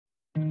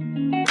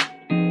Right,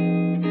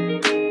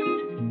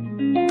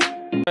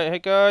 hey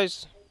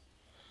guys.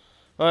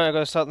 Alright, I'm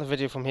gonna start the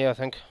video from here, I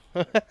think.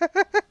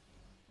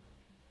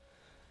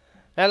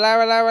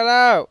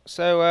 Hello.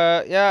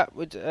 So, yeah,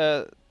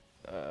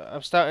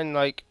 I'm starting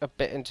like a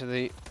bit into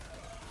the.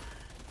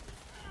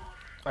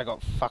 I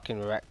got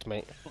fucking wrecked,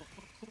 mate.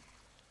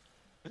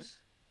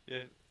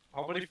 Yeah.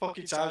 How many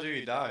fucking times have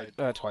you died?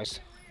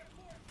 Twice.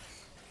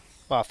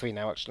 Well, 3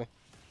 now, actually.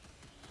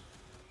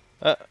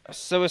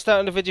 So we're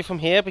starting the video from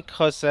here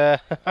because the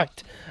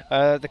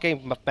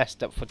game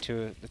messed up for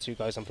the two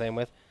guys I'm playing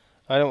with.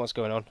 I don't know what's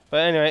going on.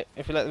 But anyway,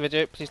 if you like the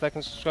video, please like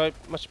and subscribe.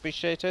 Much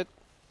appreciated.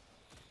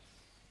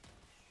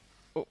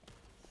 Oh,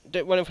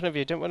 don't run in front of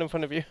you. Don't run in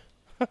front of you.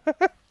 Yeah,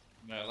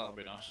 that'll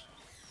be nice.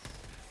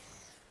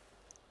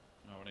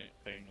 No, we need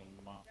ping on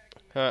the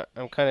map.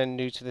 I'm kind of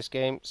new to this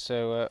game,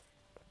 so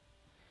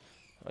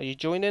are you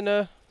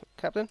joining,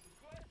 Captain?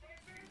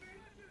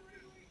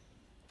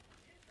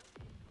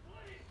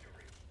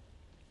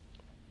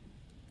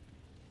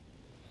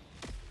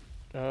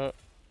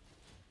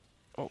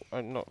 Oh,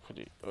 I'm not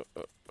pretty.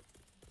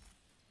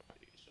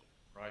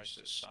 Rice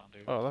is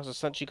sandy. Oh, that's a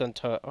sentry gun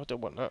turret. I don't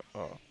want that.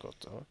 Oh, god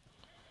damn it.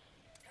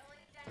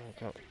 There we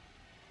go.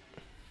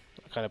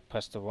 I kind of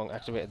pressed the wrong,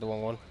 activated the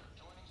wrong one.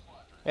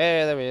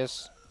 Yeah, there he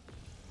is.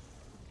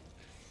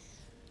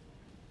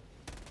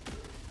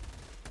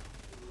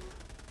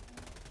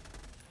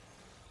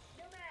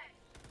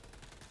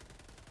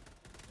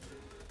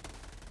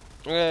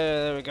 Yeah,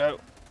 there we go.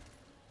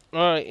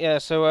 Alright, yeah,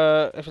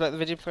 so if you like the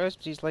video,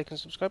 please like and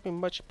subscribe. Be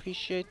much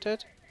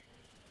appreciated.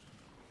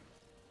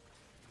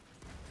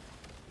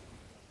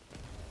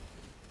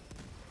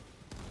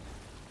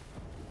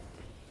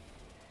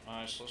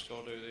 Nice, let's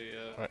go do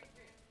the Right.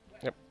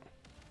 Yep.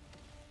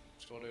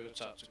 Let's go do the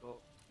tactical.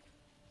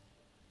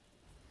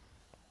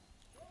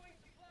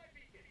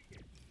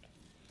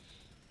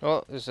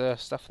 Oh, there's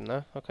stuff in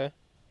there. Okay.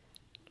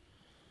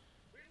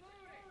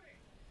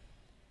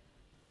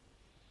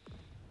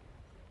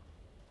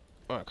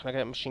 Alright, can I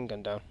get a machine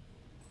gun down?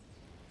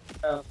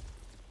 Alright,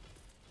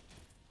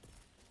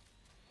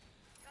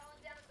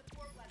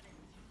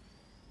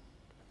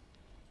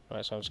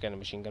 so I'm just getting a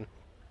machine gun.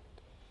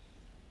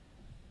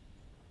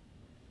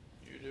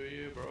 You do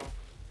you, bro.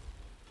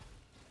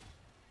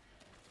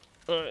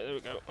 Alright, there we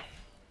go.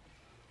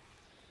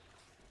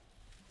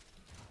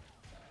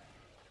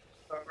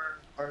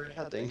 Where are you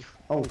heading?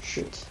 Oh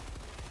shit.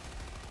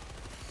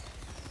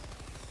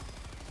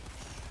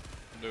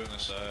 I'm doing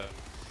this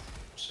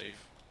safe.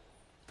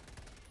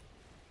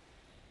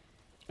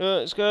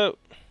 Let's go.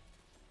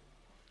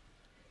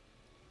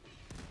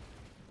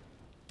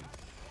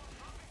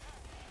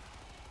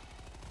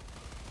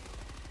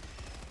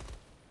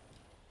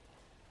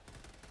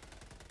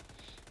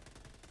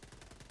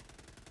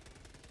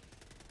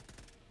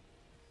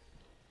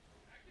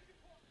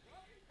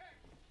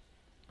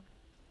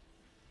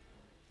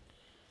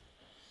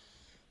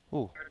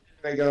 Ooh.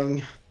 Where are we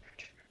going?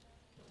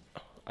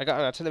 I got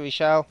an artillery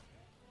shell.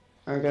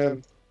 Okay.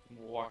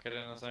 Whack it in,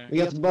 I think. We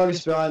got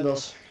bugs behind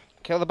us.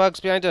 Kill the bugs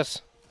behind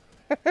us.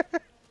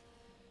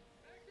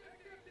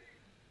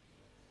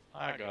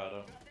 I got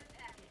him.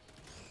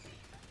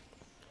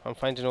 I'm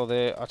finding all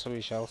the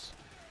artillery shells.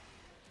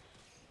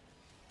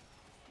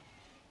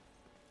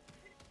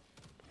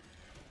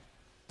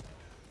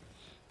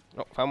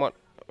 Oh, found one.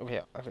 Over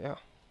here, over here.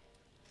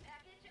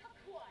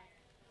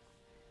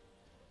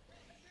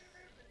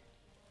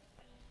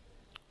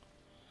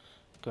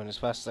 Going as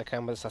fast as I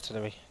can with this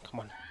artillery. Come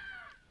on.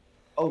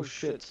 Oh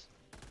shit.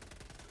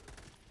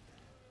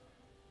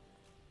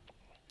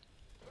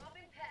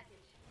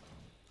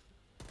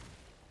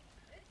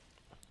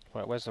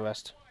 Right, where's the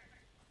rest?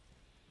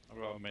 I've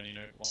got a mini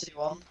nuke one. See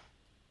one.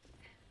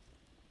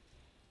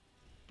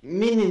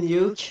 Mini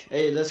nuke.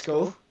 Hey, let's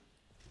go.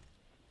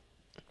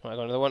 Right, I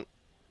got another one.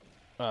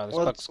 Ah, there's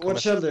What bugs coming.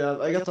 shell do you have?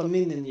 I got a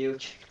mini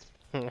nuke.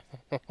 Put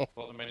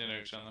the mini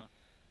nukes in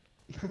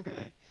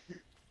there.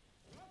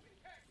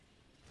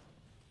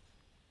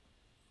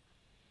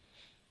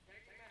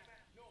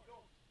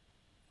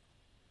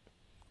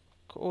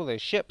 All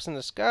those ships in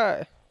the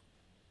sky.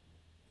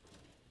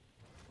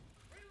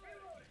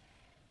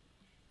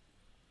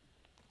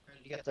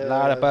 A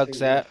lot of bugs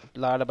there. A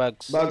lot of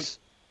bugs. Bugs.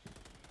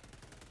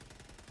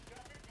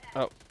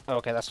 Oh,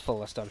 okay, that's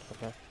full. That's done.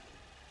 Okay.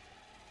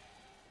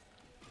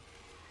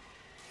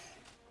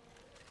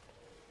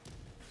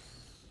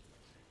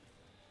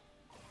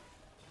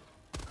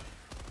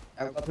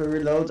 I've got to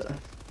reload.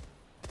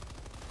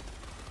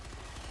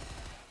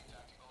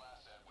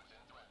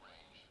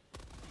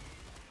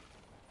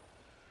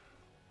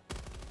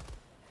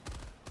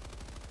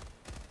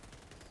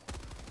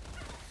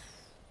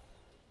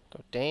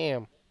 God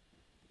damn.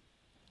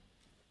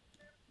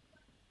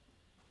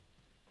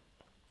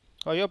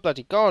 Oh, you're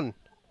bloody gone.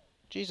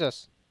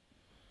 Jesus.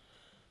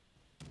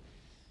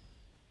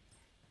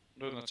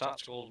 Doing the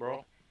tactical,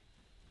 bro.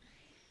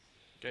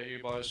 Get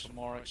you boys some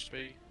more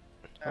XP.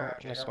 Oh,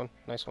 nice one.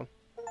 Nice one.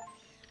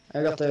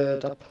 I got the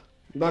top.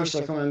 Bugs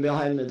are coming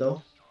behind me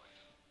though.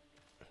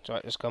 It's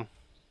alright, just come.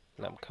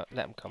 Let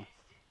them come.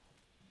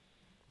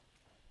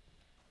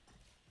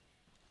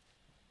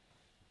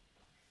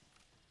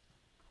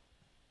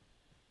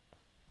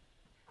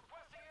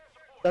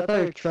 That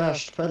I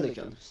crashed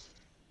Pelican.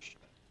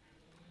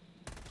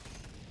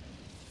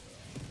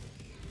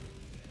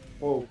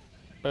 Whoa.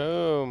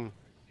 Boom.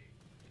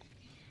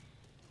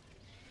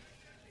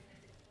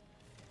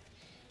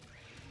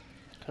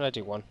 Can I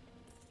do one?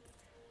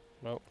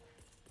 Nope.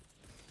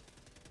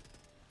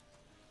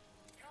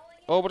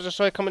 Oh, but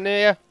destroy coming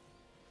near you.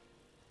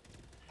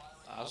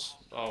 As?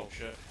 Oh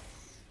shit.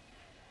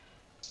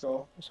 Let's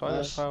go. It's fine,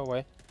 it's Nice. far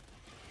away.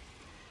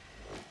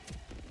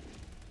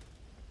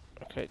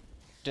 Okay,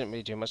 didn't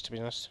really do much to be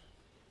honest.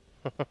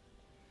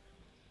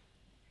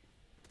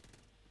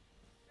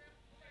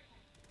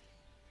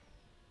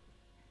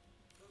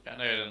 Get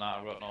near than that,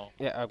 I've got no.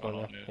 Yeah, I've got gone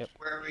no now. news. Yep.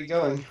 Where are we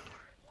going?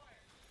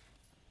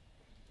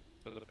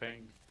 For the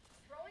ping.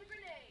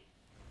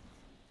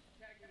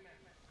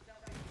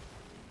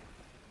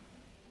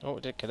 Oh,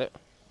 it did kill it.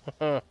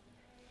 No,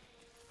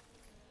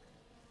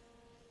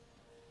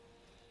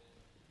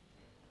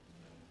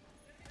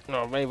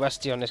 I'm really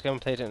rusty on this game,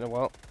 played it in a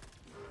while.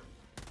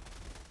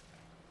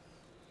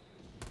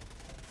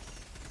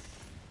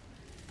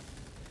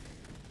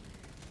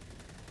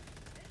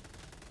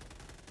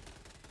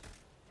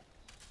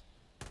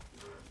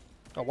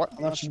 Oh, what? How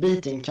much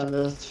beating can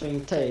the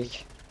thing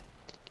take?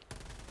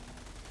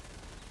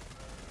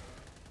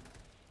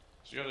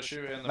 So you gotta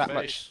shoot it in the That face.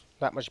 much.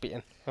 That much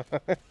beating.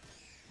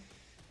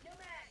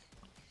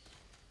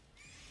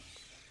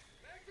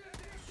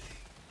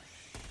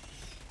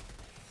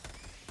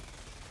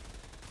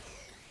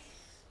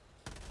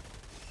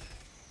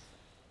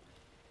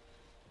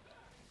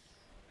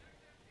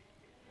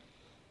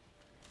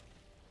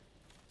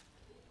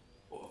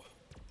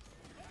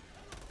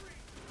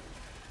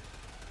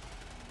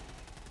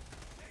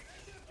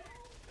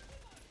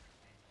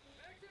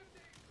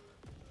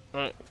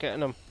 Right,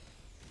 getting them.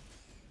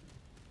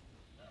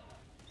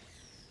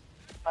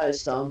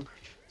 Nice down.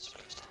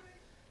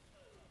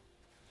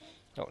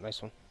 Oh,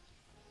 nice one.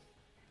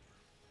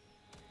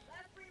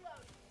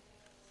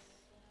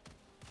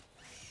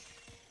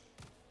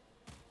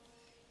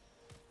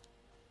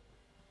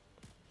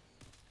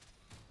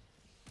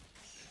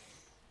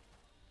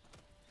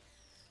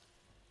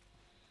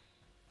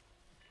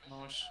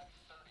 Nice.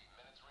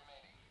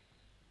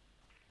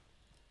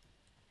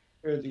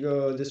 We're to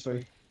go this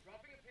way.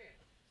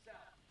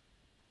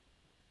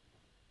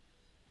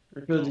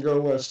 We're good to go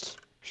west.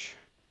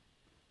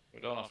 We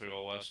don't have to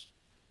go west.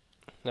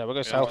 No, we'll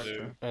go We have south. to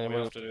do, And we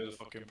we'll... have to do the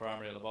fucking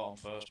primary at the bottom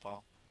first,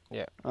 pal.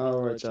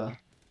 Alright, yeah.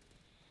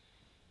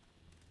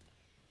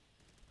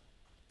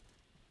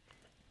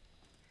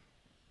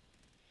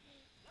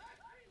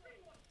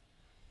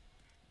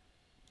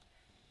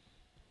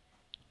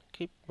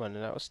 Keep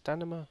running out of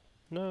stamina.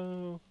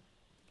 No.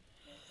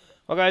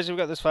 Well, guys, if you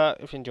got this far,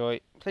 if you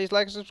enjoy, please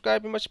like and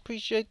subscribe. We much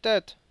appreciate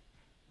that.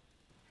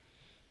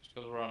 It's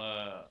because we're on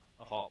a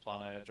hot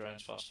planet, it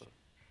drains faster.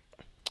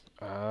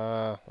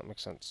 Ah, that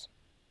makes sense.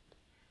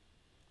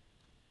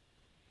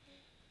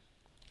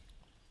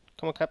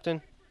 Come on,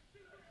 Captain.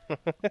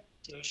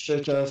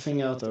 Check your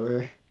thing out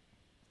over here.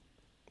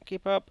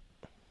 Keep up.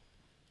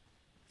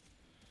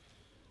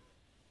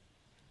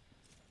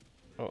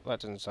 Oh,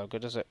 that doesn't sound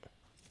good, does it?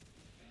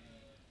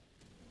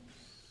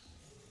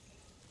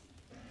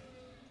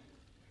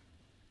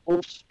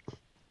 Oops.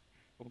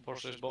 We'll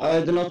push this I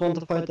button. do not want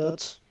to fight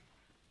that.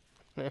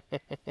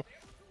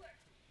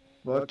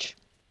 But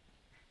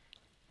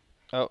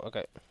Oh,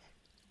 okay.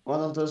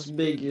 one of those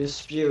big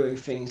spewing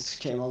things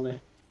came on me.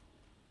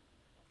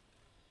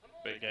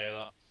 Big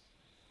gay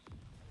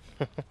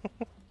that.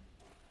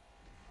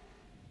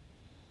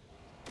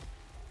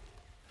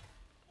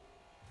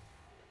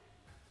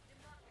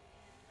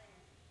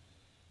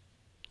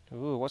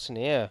 Ooh, what's in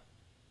here?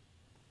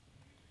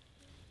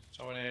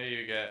 So in here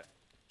you get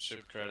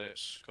super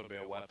credits, could be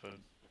a weapon.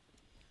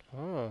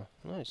 Oh,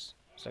 nice.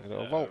 It's like a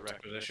little vault.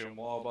 Requisition,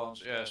 war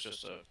bonds. Yeah, it's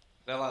just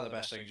they're like the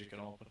best things you can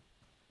open.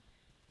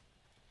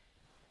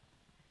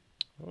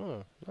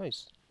 Oh,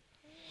 nice.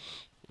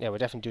 Yeah, we'll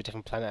definitely do a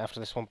different planet after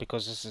this one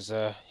because this is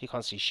you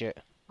can't see shit.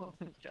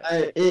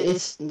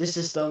 This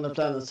is the only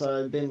planet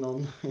I've been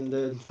on in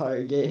the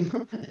entire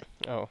game.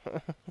 Oh.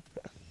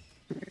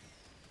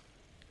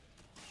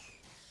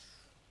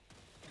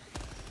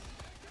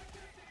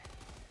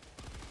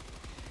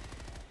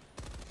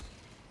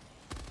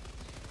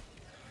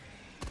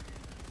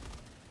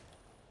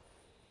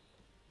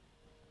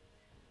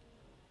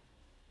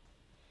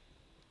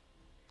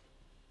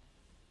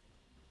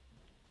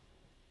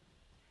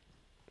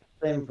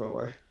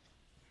 Flamethrower.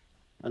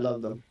 I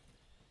love them.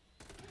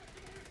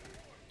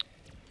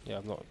 Yeah,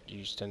 I've not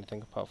used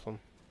anything apart from...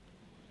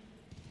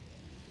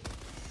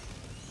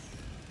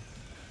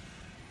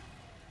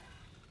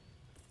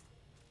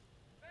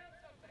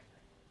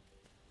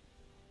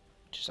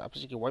 Just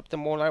absolutely wipe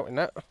them all out in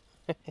that.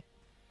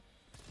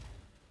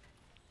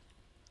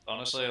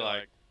 Honestly,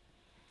 like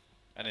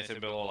anything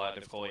below like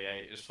difficulty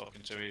 8 is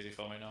fucking too easy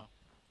for me now.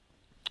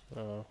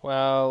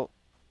 Well,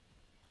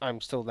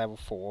 I'm still level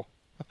 4.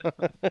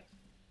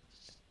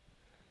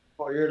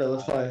 Oh, you're level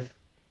 5.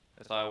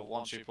 It's like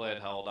once you played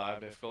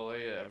HellDive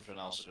difficulty, everything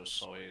else is just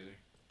so easy.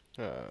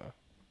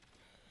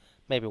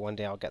 Maybe one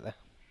day I'll get there.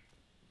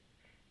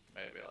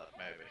 Maybe, like,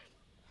 maybe.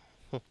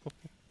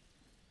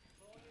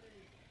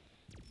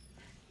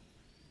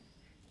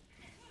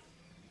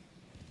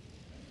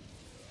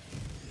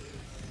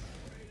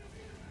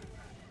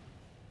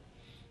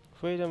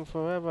 Freedom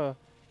forever.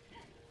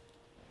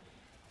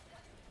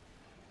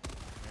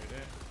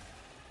 Maybe.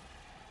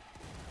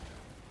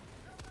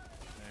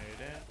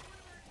 Maybe.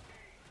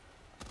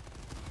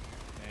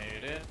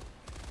 Maybe.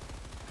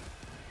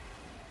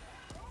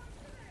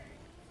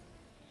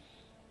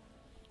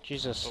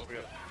 Jesus.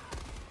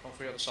 Don't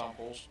forget the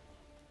samples.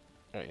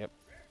 Oh, yep.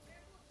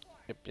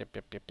 Yep.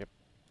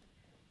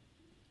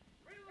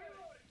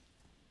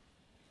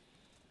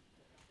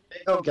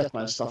 Go get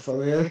my stuff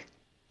over here.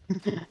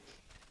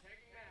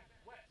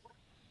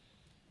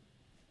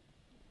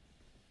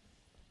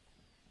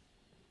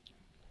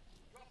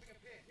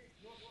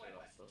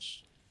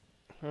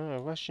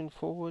 Rushing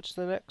forward to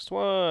the next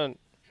one.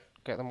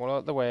 Get them all out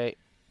of the way.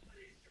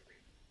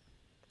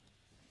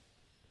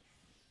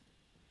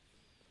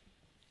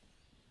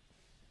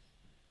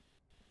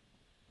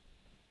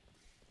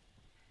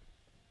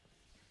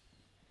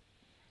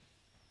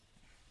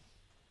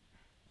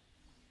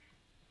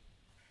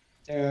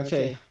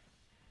 Okay.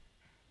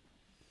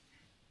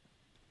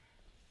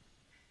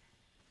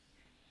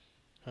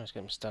 Let's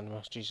get him standing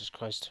off. Jesus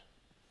Christ.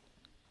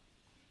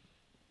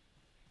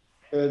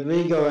 Should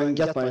we go and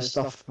get my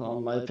stuff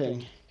on my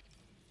ping?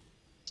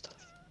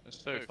 It's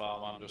too far,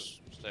 man.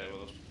 Just stay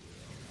with us.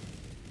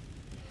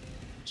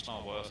 It's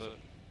not worth it.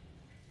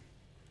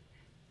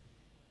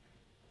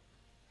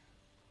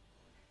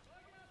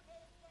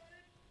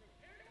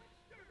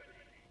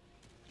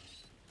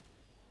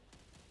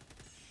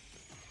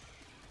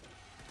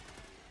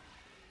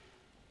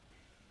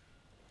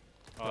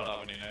 I don't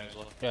have any names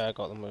left. Yeah, I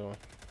got them moving.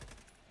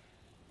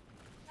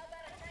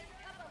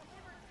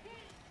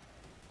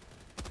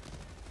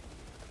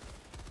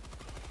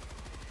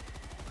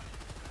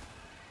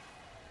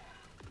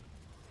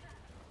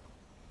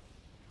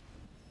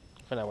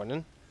 I think I went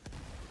in.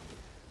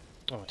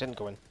 Oh, it didn't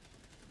go in.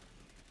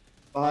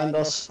 Behind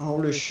us.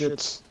 Holy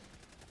shit.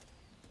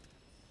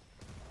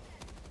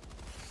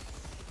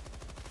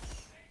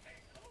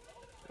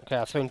 Okay,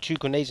 I've thrown 2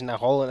 grenades in that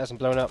hole and it hasn't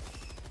blown up.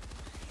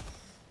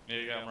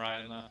 You get him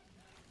right in there.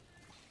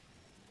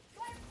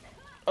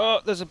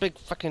 Oh, there's a big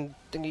fucking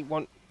thingy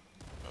one.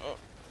 Oh.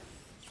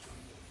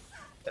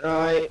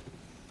 Right.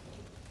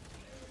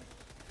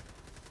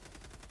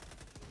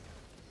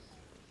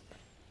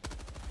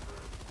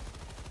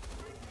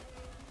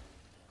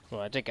 Oh,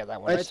 I did get that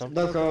one Right, this time.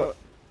 don't go.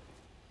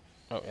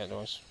 Oh, yeah, there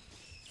was.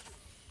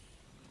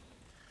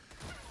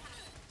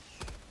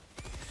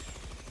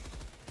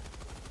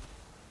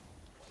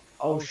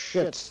 Oh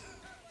shit.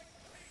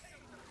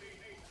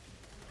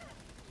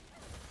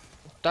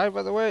 Dive,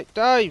 by the way,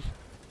 dive!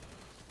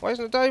 Why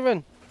isn't it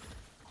diving?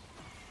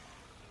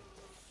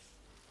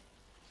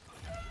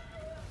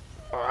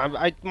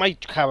 Oh, my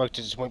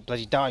character just won't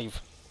bloody dive.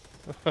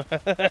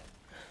 I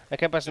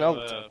kept pressing alt.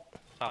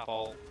 Tap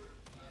all.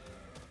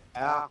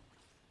 Yeah.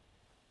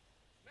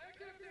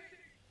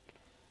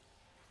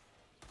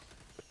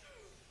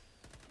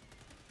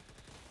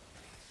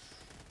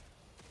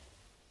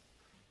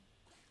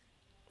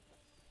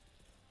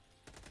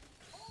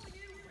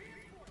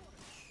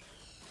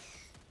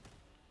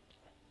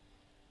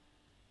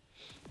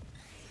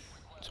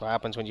 That's what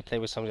happens when you play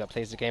with somebody that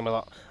plays the game a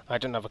lot. I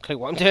don't have a clue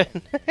what I'm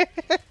doing.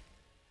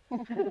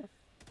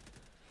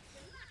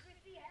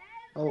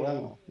 Oh,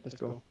 ammo. Let's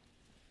go.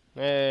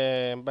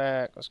 Hey, I'm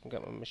back. Let's go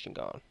get my machine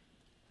gun.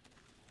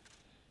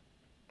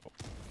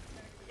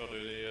 Go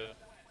do the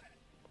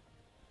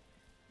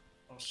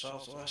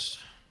southwest.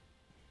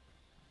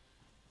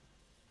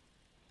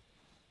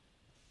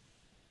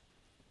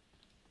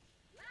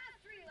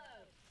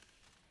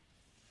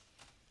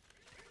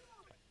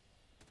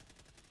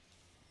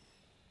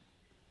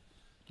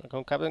 Come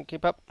on, Captain,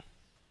 keep up.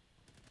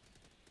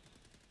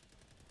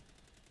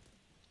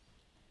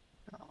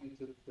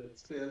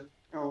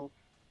 Oh.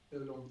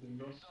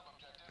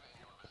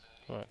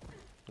 Right,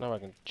 now I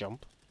can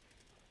jump.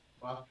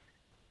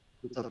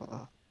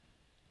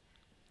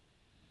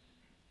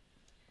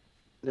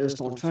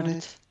 There's no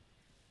färdigt.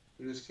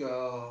 Du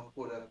ska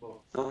på det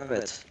på. Ja, jag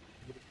vet.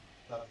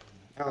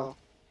 Ja,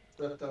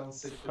 Tvätta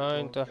ansiktet.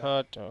 Find the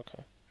hut.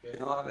 Okay. ja,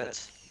 jag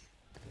vet.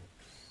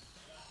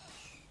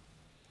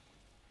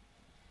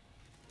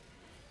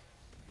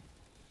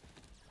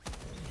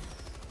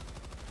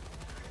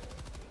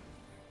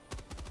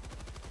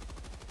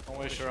 Don't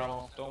waste your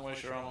ammo. Don't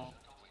waste your ammo.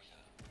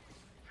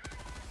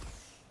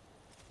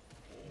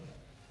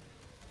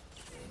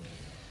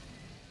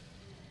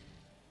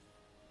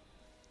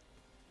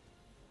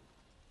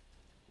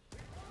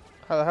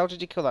 How the hell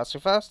did you kill that so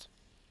fast?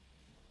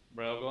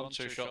 Railgun,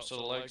 2 shots to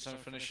the legs and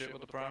finish it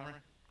with the primary.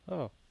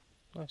 Oh,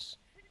 nice.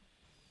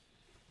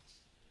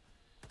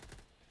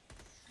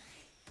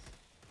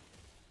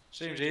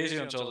 Seems easy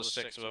until there's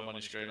 6 of them on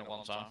your screen at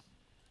one time.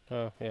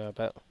 Oh, yeah, I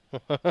bet.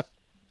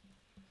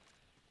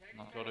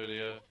 I've got to do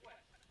the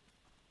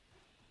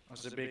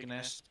that's the big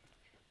nest.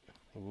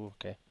 Ooh,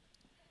 okay.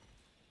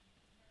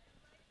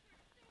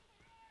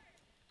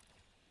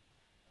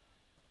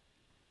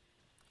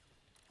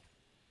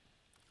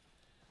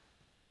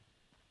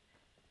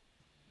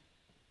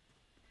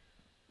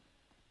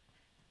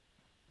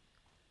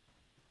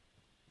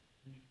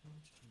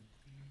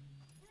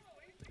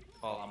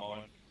 All ammo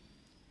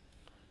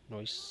in.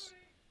 Nice.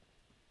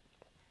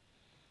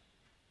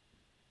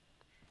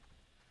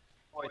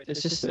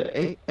 This is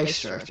the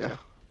extract, yeah.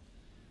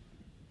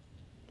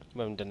 We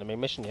haven't done the main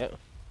mission yet.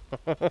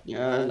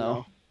 Yeah, I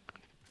know.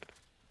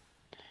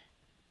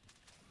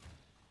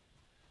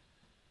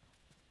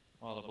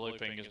 Oh, the blue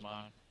ping is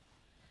mine.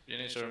 You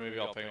need to remove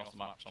your ping off the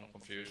map, 'cause I'm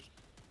confused.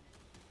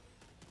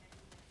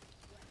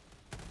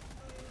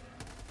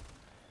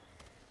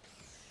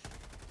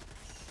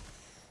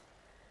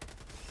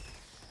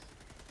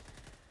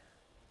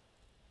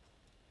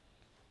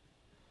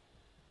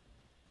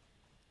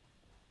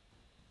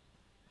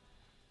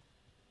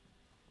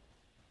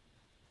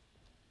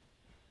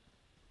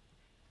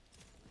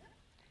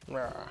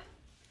 Rah.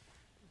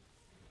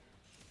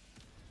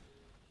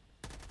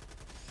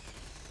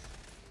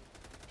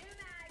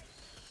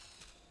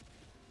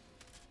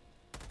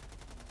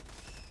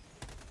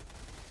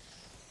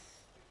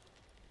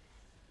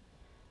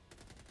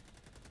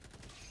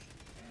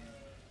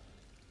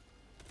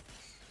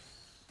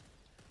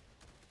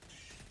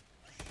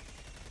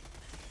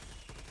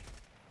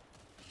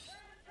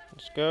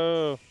 Let's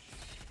go.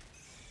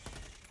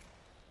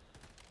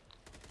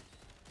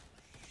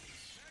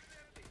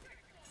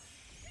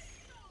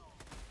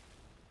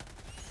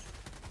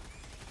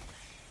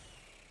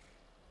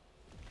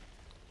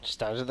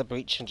 Stand at the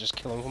breach and just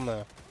kill him from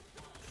there.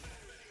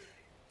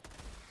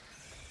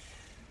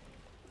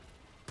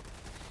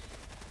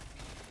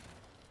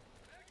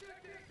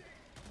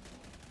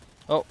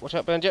 Oh, watch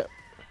out behind you.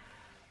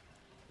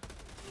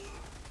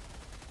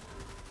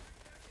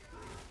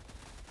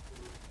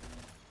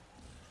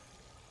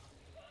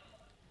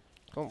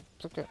 Come on,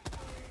 look it.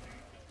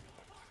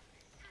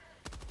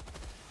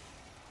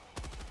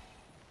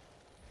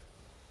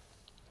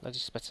 Bloody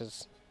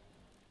spitters.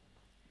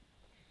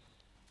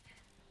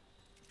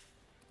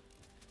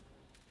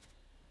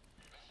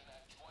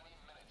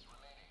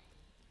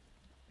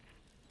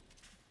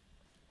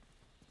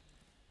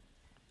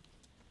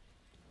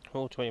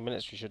 Oh, 20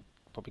 minutes, we should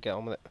probably get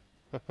on with it.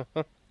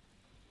 I've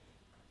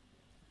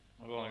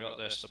only got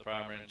this, the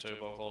primary and 2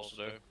 vocals to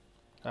do.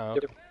 Oh.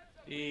 Yep.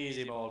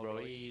 Easy mode,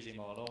 bro, easy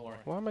mode, don't worry.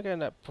 Why am I getting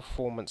that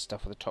performance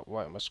stuff at the top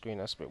right of my screen?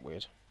 That's a bit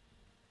weird.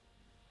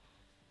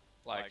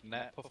 Like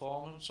net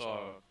performance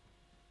or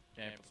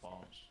game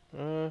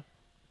performance?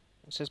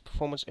 It says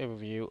performance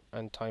overview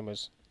and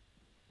timers.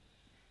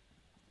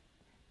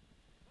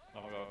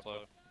 Haven't got a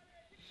clue.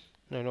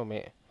 No, no,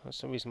 mate. For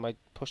some reason my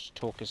push to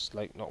talk is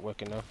like not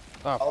working now.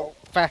 Oh,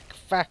 fuck.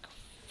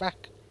 The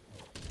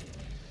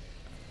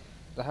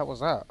hell was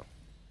that?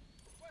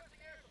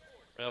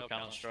 Rail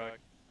cannon strike.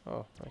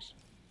 Oh, nice.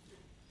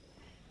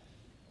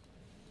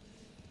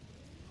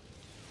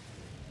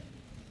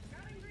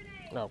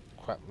 Oh,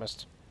 crap,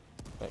 missed.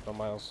 Like by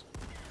miles.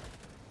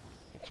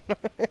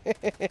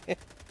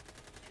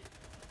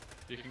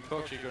 You can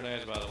coach your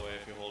grenades, by the way,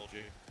 if you hold G.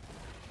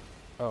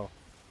 Oh.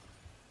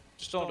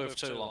 Just don't do it for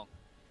too long.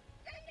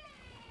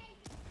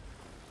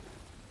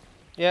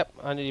 Yep,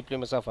 I nearly blew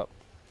myself up.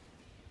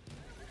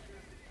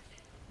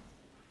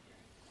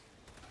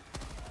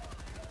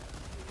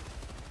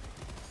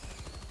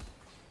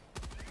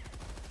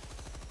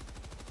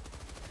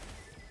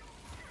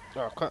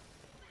 Oh, crap.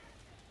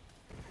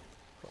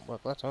 Don't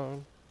work that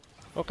time.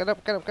 Oh, get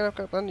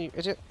up, run, you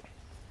idiot.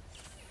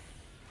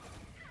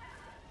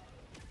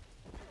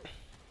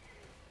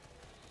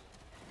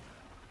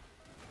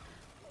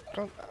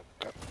 Come on,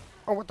 go.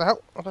 Oh, what the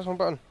hell? I pressed one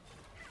button.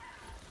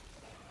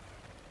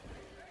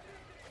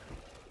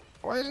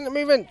 Why isn't it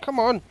moving? Come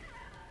on.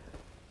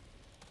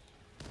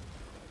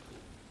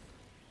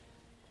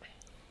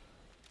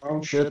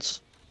 Oh shit.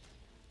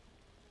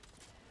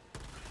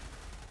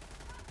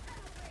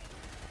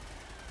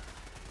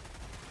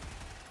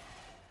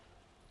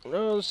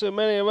 Oh, there's so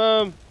many of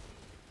them.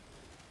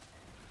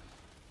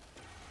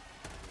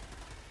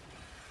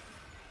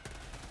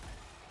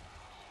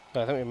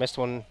 I think we missed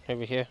one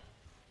over here.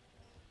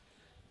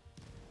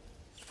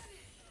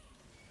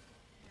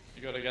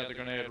 You gotta get the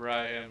grenade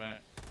right in, mate.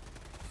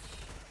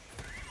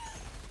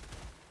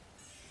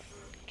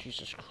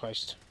 Jesus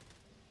Christ.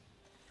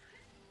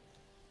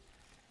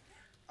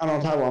 I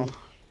don't have one. Oh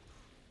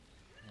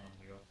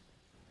my god.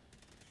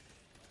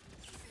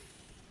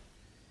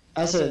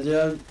 I said, do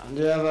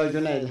you have a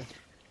grenade?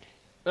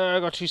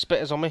 I got 2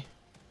 spitters on me.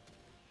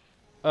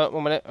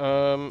 1 minute.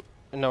 No,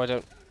 I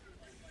don't.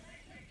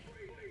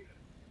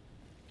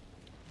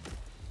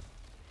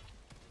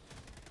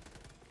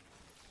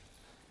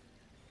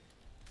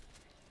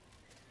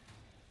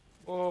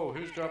 Whoa,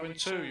 who's grabbing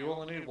 2? You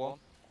only need 1.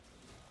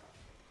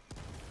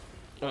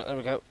 Oh, there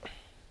we go.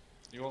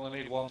 You only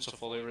need 1 to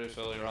fully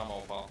refill your ammo,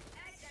 pal.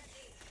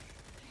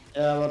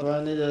 Yeah, but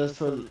I need a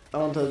full. I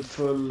wanted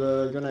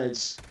full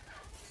grenades.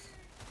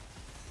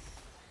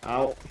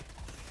 Ow.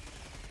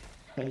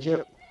 Thank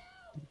you.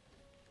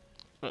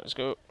 Let's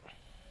go.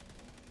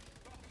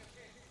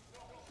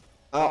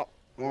 Oh.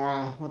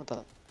 Wow, what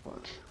the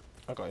fuck?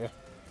 I got you.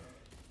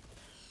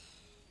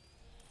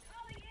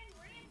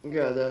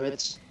 God damn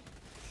it.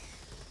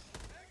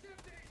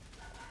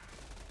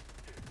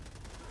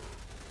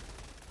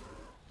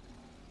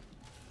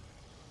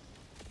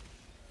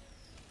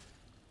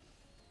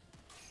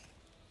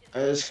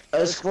 I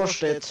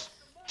squashed it.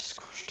 I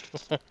squashed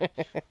it. I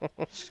squashed it.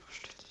 I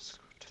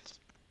squashed it.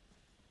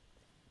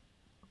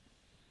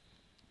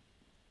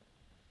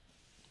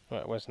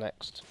 Right, where's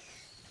next?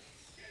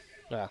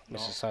 Ah, No.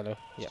 Mrs. Silo.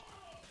 Yep.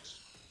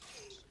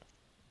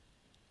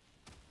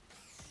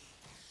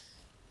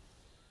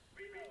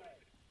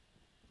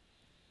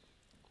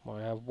 Well,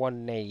 I have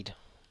one nade.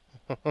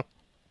 I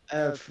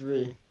have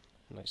 3.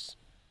 Nice.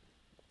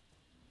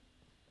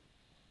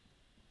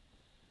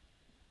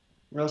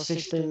 We have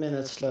 16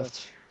 minutes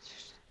left.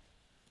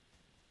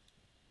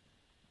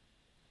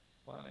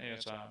 Plenty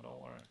of time,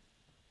 don't worry.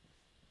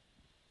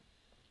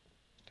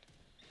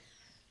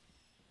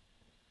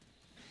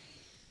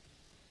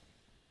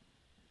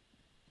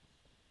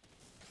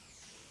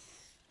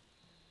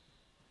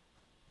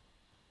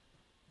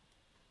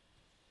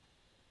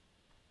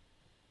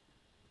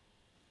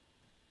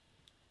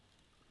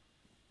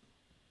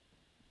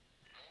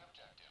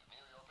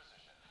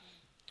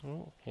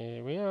 Oh,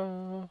 here we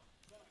are.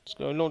 Let's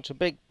go launch a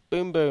big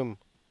boom boom.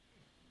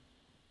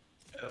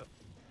 Yep.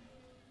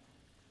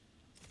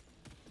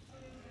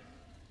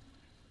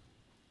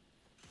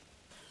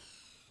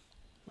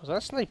 Was that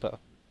a sniper?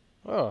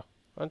 Oh,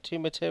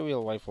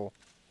 anti-material rifle.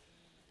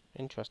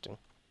 Interesting.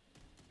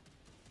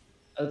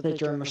 I'll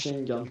take your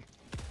machine gun.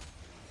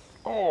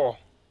 Oh!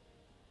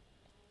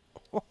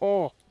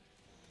 Oh!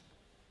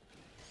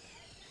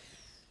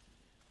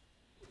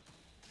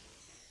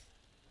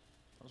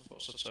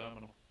 What's the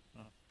terminal?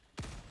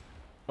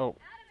 Oh.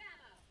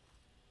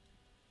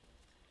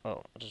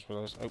 Oh, I just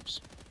realised.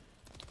 Oops.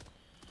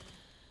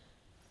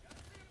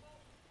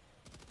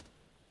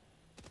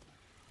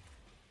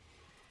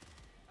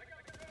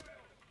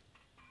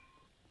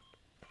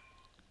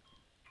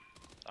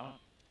 Damn.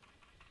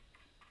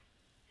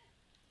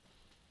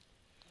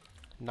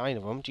 9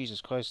 of them,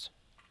 Jesus Christ.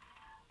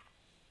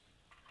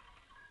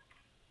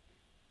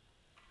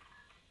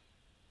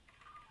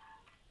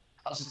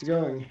 How's it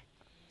going?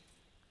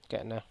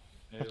 Getting there.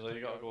 Yeah,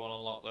 you gotta go and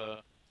unlock the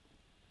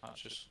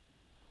hatches.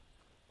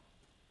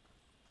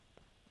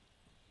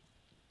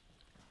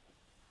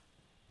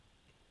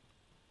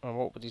 And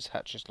what would these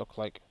hatches look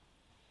like?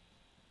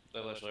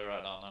 They're literally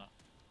right down there.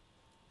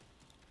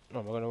 Oh,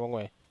 am I going the wrong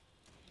way?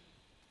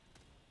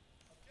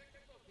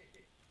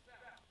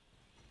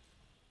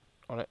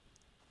 On it.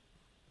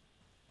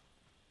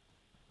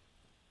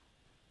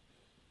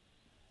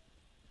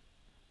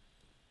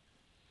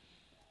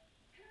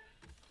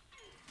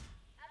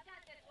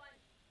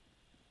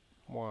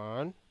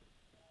 One.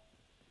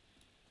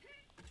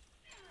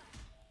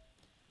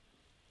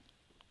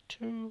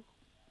 2.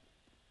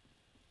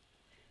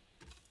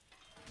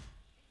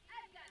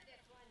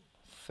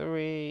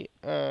 3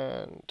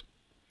 and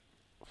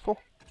 4.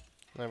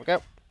 There we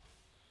go.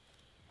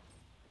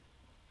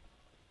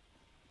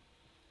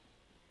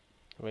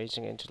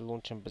 Raising it into the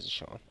launching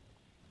position.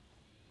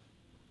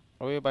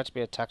 Are we about to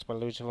be attacked by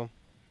loads of them?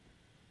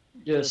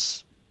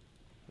 Yes.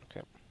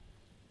 Okay.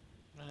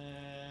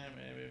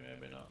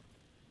 Maybe not.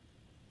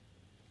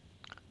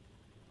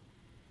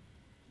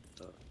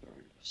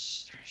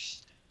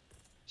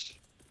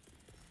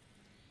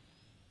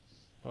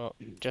 Well,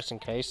 just in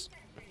case.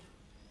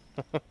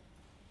 Are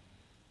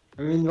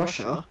we in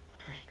Russia?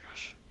 We're in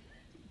Russia.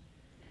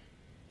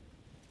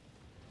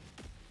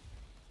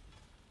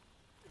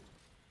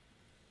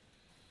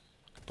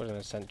 Put in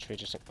a sentry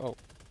just in. Oh.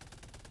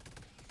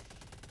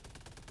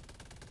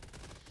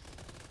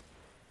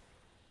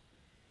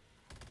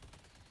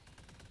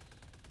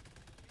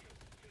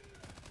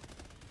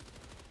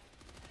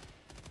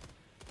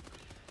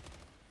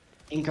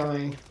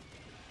 Incoming.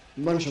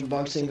 Bunch of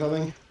bugs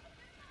incoming.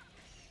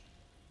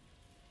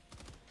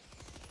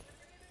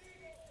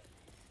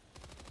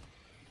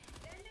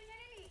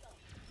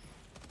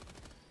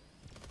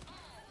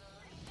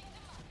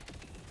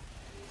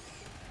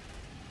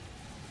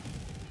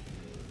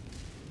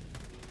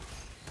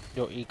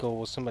 Your eagle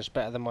was so much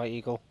better than my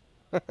eagle.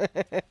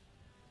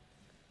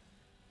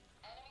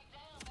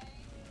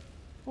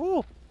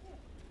 Woo!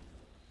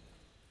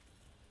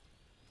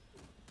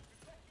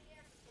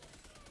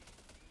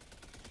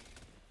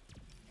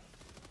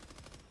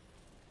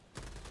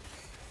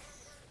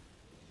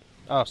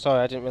 Oh,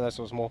 sorry, I didn't realise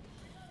there was more.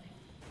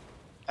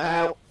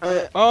 Oh,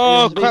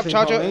 Oh, there's crap, beef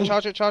charge it, incoming.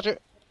 charge it, charge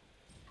it.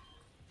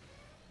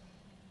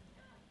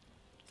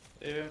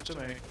 Leave him to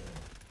me.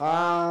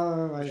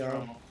 Oh my Where's your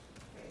god. ammo?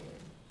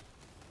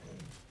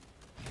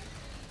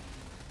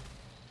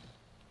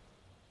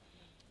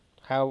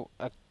 How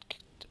a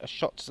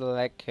shot to the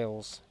leg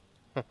kills.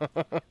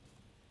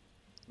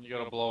 You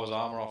gotta blow his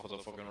armor off with a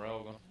fucking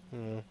railgun.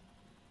 Hmm.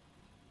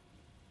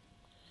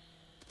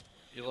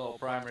 Your little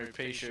primary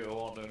pea shooter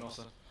won't do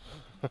nothing.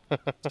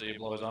 So you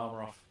blow his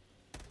armor off.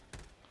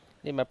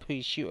 Leave my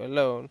pea shoot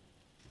alone.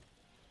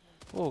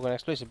 Oh, got an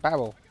explosive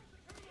barrel.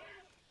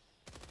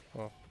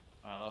 Alright,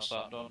 that's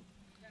that done.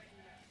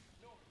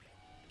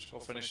 Let's go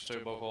finish the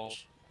 2 bug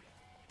holes.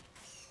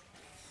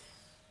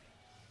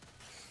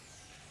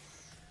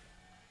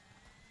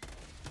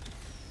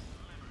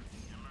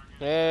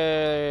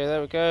 Hey,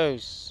 there it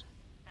goes.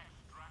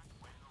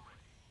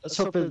 Let's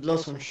hope it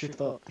blows some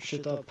shit up.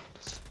 Shit up.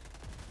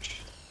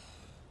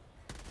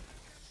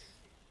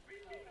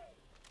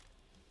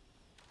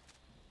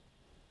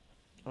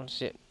 I want to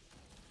see it.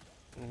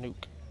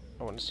 Nuke.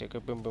 I want to see it go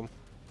boom boom.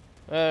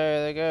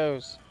 There it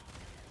goes.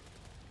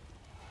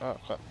 Oh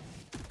crap.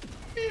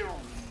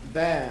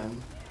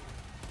 Bam.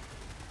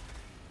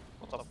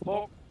 What the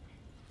fuck?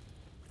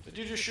 Did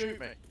you just shoot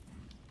me?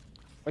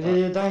 What did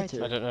you die I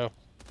to? don't know.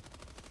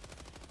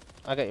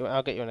 I'll get you.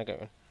 I'll get you when I get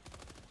you.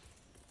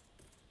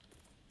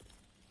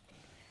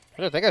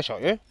 I don't think I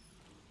shot you.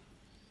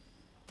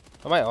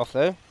 I might have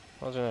though.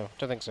 I don't know.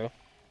 Don't think so.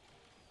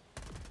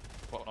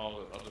 What?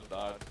 No, I just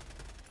died.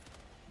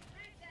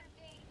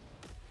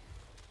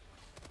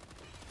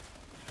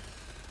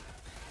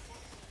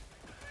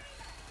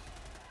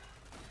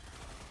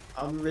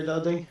 I'm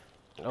reloading.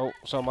 Oh,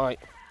 so am I.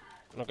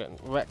 I'm not getting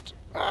wrecked.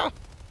 Ah!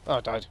 Oh,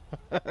 I died.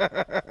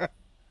 Okay,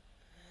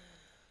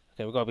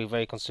 we've got to be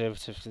very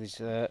conservative to these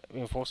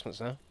reinforcements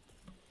now.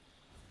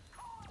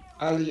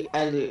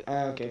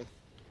 Okay.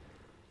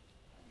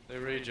 They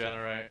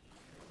regenerate.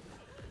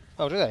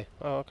 Oh, do they?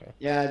 Oh, okay.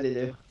 Yeah, they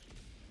do.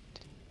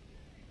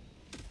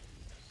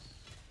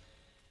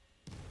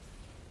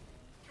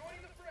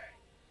 Right,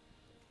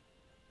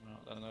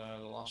 then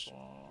the last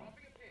one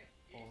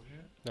over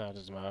here. No, it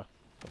doesn't matter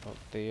about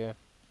the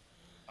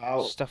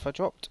Ow. stuff I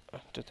dropped. I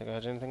don't think I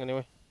had anything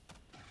anyway.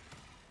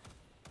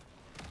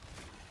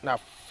 No,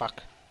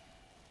 fuck.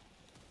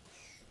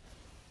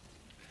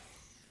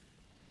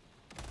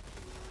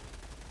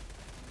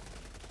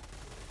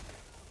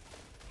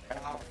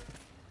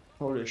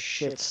 Holy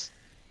shit.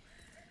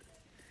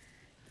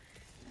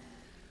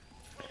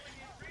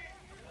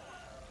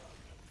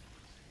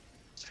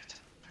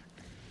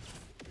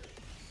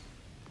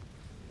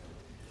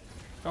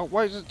 Oh,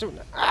 why is it doing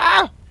that?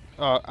 Ah!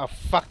 Oh,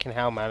 fucking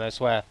hell, man, I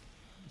swear.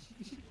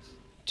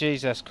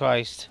 Jesus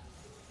Christ.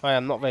 I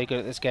am not very good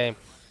at this game.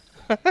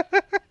 What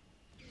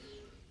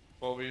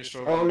were you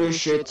struggling? Holy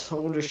shit,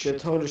 holy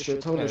shit, holy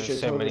shit, holy there's shit,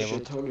 so holy many of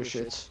shit, holy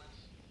shit.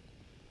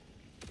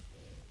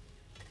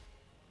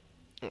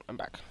 I'm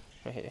back.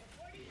 Right here.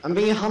 I'm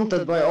being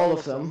hunted by all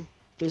of them.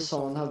 Please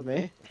someone help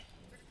me.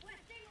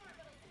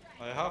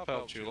 I have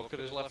helped you. Look at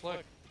his left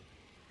leg.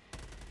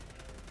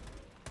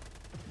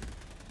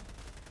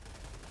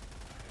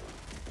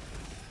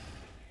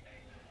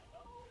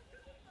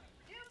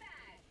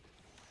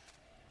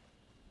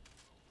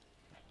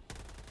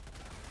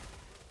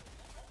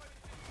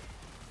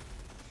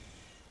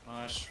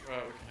 Nice.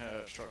 Right, we can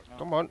hit it struck now.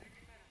 Come on.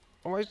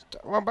 Always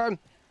one button.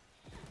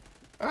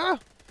 Ah!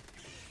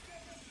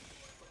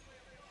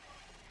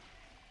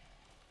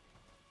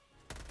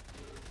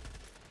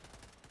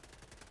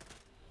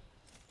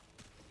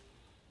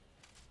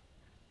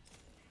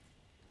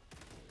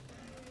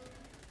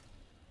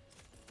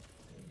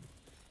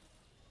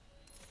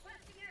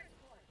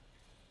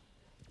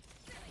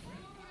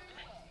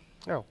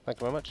 Oh, thank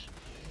you very much.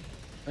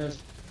 Yes.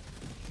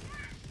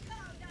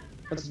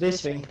 What's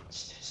this thing?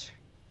 What's this thing?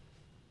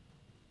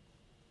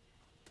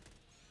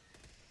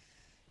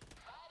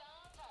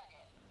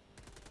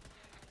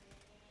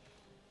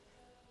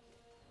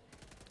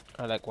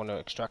 I like want to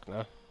extract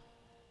now.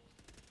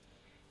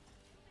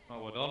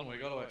 Oh, we're done. We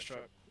got to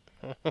extract.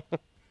 I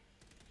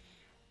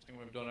think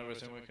we've done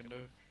everything we can do.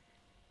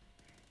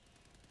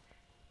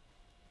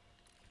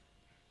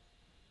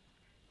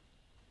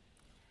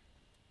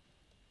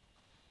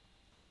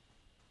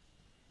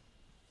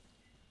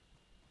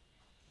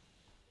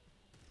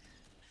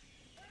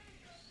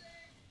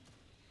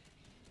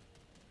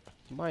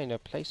 Minor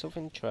place of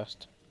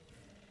interest.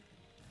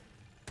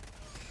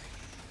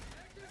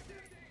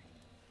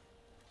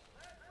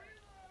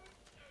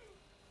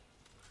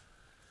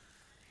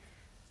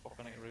 Fuck,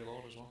 I need to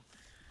reload as well.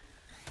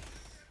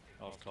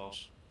 Oh, of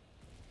course.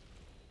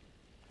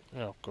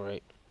 Oh,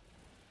 great.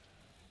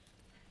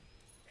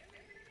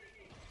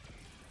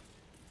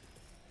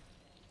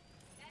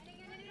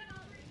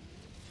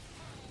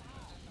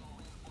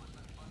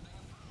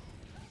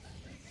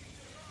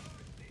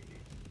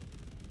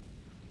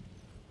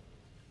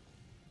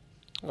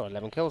 I got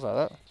 11 kills out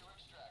of that.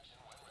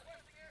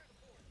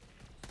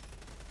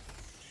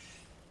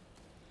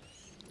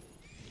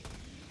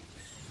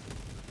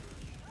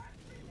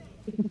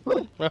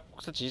 Oh,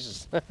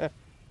 Jesus.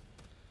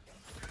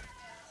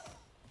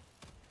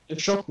 You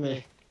shot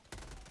me.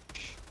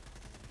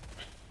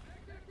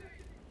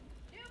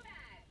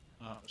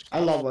 Ah, it's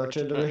I love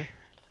artillery.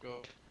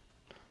 go.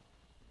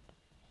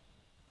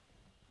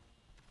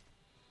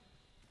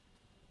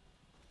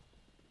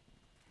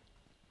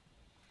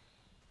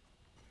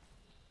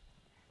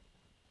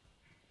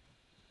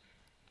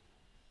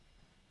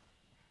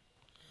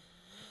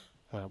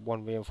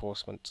 One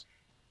reinforcement.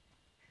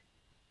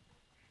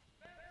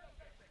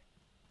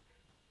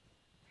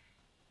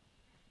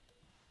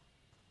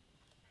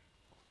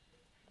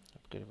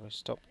 Good if I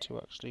stop to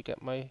actually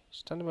get my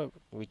stamina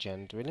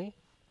regen, really.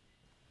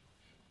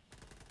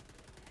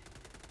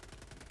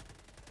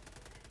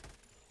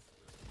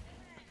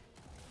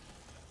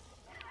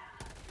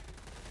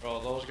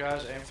 Bro, those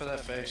guys aim for their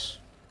face.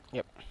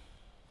 Yep.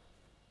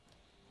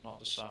 Not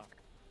the sack.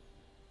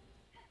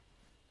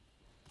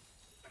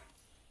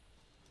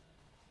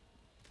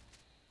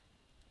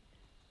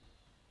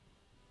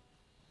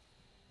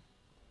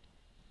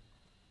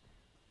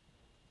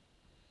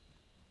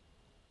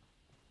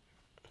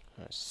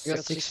 We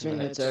got 6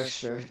 minutes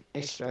extra.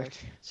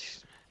 Extract.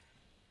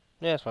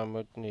 Yeah, that's fine.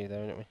 We're near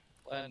there, aren't we?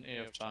 Plenty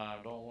of time,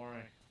 don't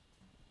worry.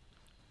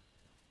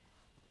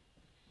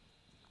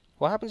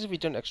 What happens if you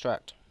don't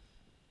extract?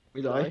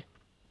 We die.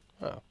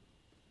 Oh.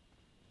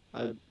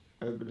 I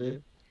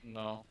believe.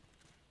 No.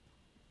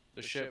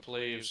 The ship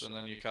leaves and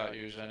then you can't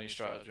use any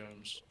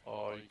stratagems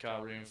or you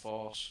can't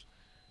reinforce.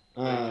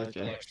 Ah, You can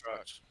still okay.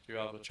 extract. You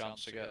have a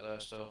chance to get there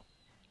still.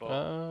 But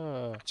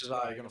Ah. to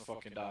die, you're gonna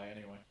fucking die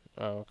anyway.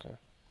 Oh, okay.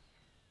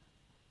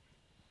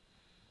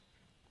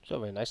 It's not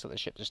very nice that the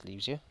ship just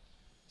leaves you.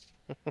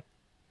 Yeah,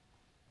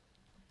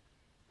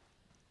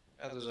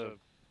 there's a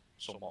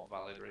somewhat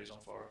valid reason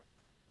for it.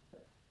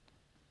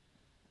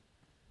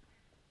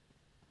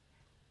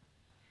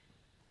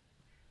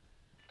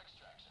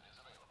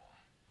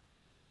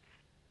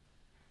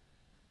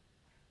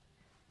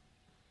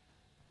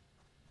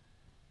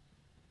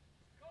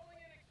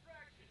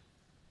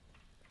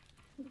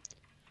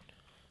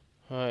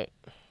 Alright.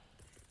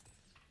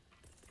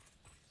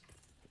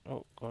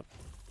 Oh, God.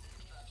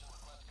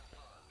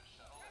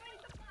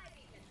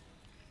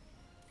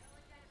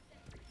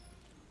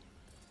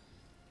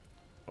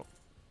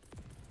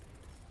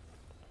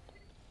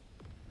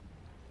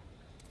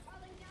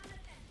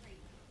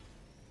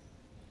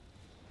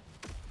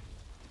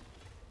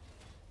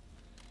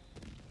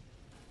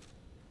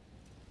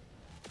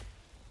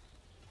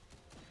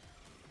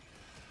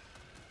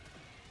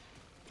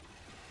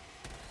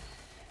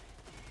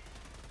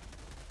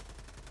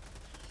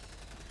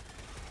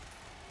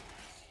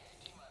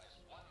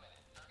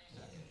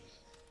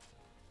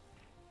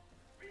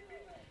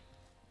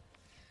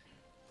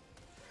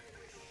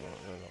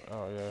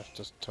 Oh, yeah,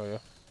 just tell you.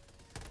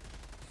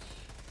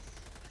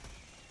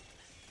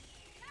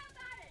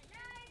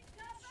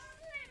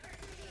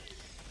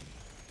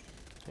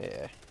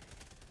 Yeah.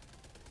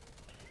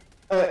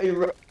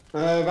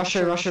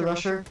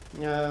 Rusher.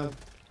 Yeah.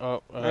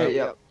 Oh,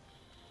 Yeah.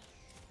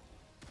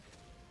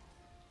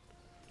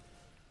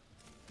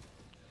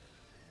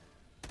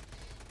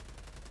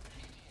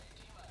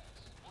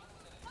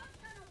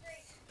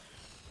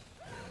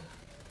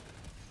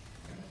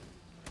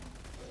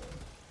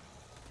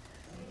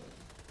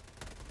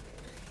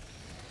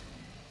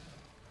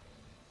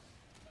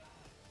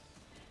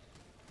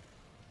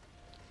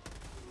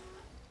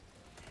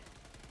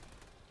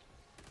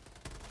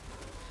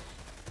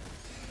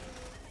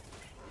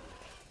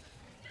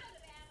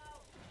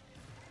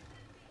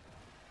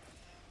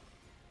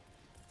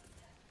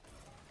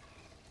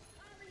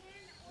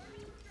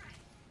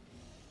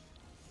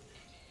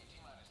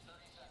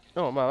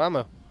 oh, I'm out of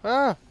ammo.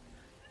 Ah!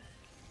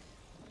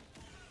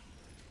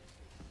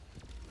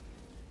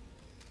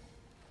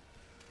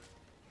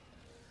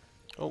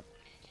 Oh.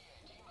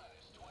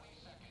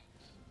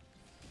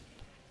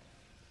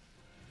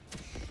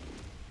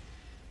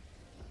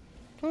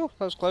 Oh,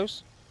 that was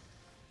close.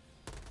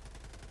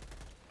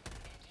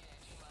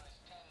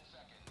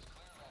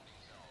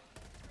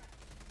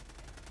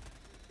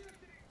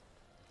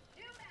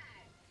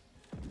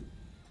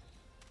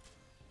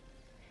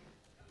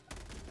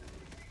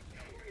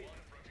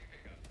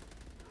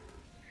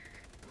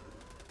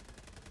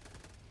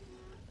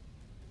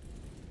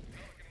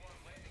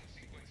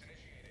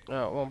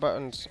 Oh, one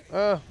buttons.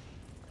 Ah!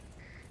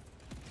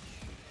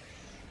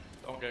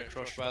 Don't get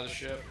crushed by the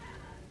ship.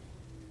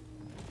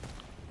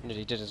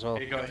 Nearly did as well.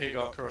 He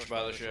got crushed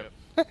by the ship.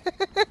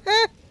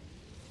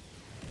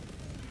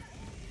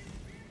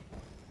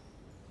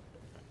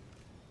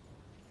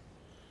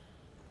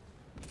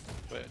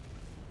 Wait.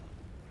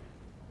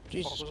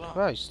 Jesus was that?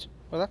 Christ.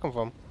 Where'd that come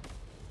from?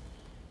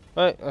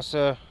 Right, let's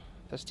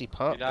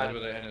depart. He died then.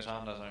 with it in his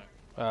hand, I think.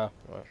 Ah,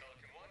 right.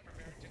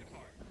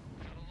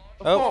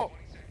 Oh!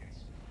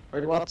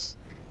 Wait, what?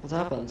 What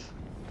happened?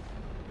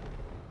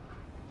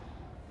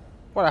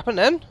 What happened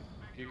then?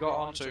 You got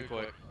on too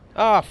quick.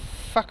 Ah,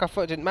 fuck, I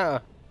thought it didn't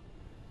matter.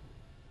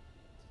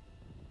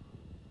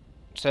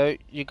 So,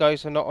 you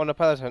guys are not on the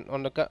peloton,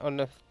 on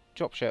the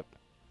dropship?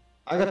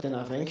 I got in,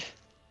 I think.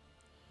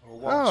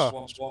 Well,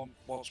 once one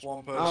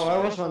person. Oh, I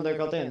was one that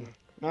got in.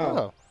 No.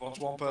 Oh. Once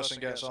one person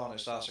gets on, it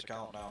starts to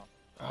count now.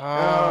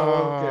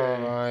 Oh,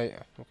 okay. right.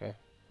 Okay.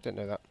 Didn't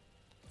know that.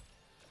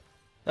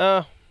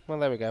 Oh, well,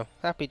 there we go.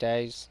 Happy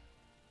days.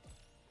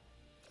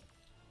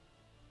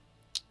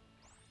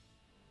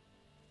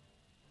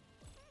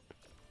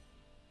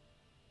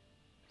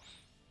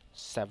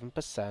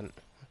 %.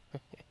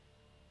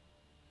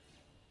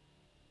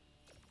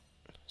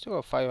 Still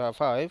got 5 out of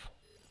 5.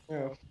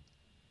 Yeah.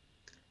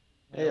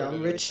 Hey,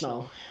 I'm rich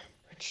now.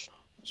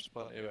 There's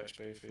plenty of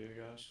XP for you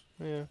guys.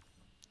 Yeah.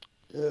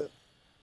 Yeah.